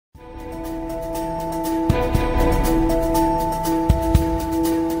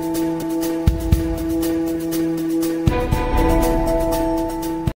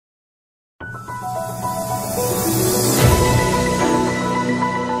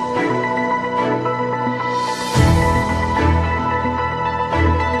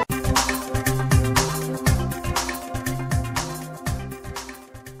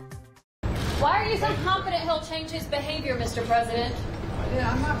President.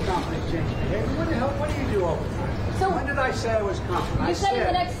 Yeah, I'm not confident in changing behavior. What the hell? What do you do all the time? So when did I say I was confident? You said in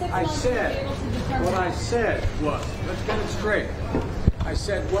the next 6 months you'll be able to determine. What I said was, let's get it straight. I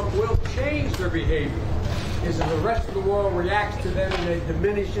said what will change their behavior is if the rest of the world reacts to them and it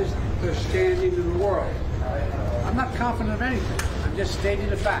diminishes their standing in the world. I'm not confident of anything. I'm just stating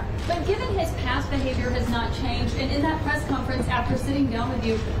the fact. But given his past behavior has not changed, and in that press conference after sitting down with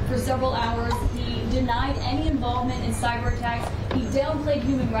you for several hours, he denied any involvement in cyber attacks, he downplayed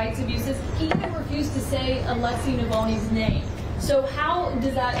human rights abuses, he even refused to say Alexei Navalny's name. So how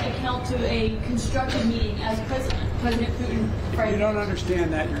does that account to a constructive meeting as President Putin framed? You don't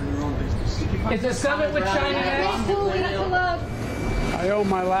understand that, you're in your own business. Is the summit with China next? I owe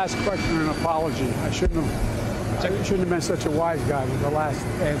my last question an apology. I shouldn't have been such a wise guy with the last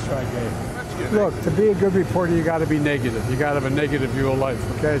answer I gave. Look, to be a good reporter, you got to be negative. You got to have a negative view of life,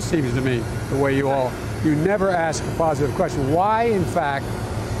 okay? It seems to me, the way you never ask a positive question. Why, in fact,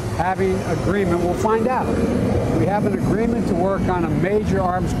 having agreement, we'll find out. We have an agreement to work on a major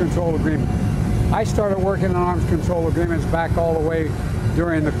arms control agreement. I started working on arms control agreements back all the way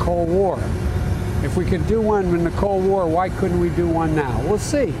during the Cold War. If we could do one in the Cold War, why couldn't we do one now? We'll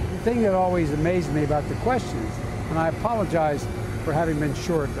see. The thing that always amazed me about the questions, and I apologize for having been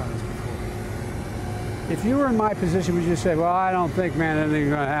short on this before. If you were in my position, would you say, well, I don't think, man, anything's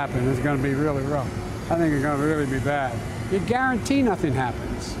going to happen. It's going to be really rough. I think it's going to really be bad. You guarantee nothing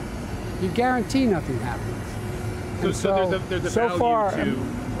happens. You guarantee nothing happens. So there's a value far, to...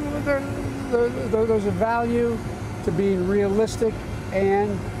 there's a value to being realistic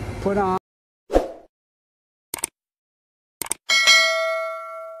and put on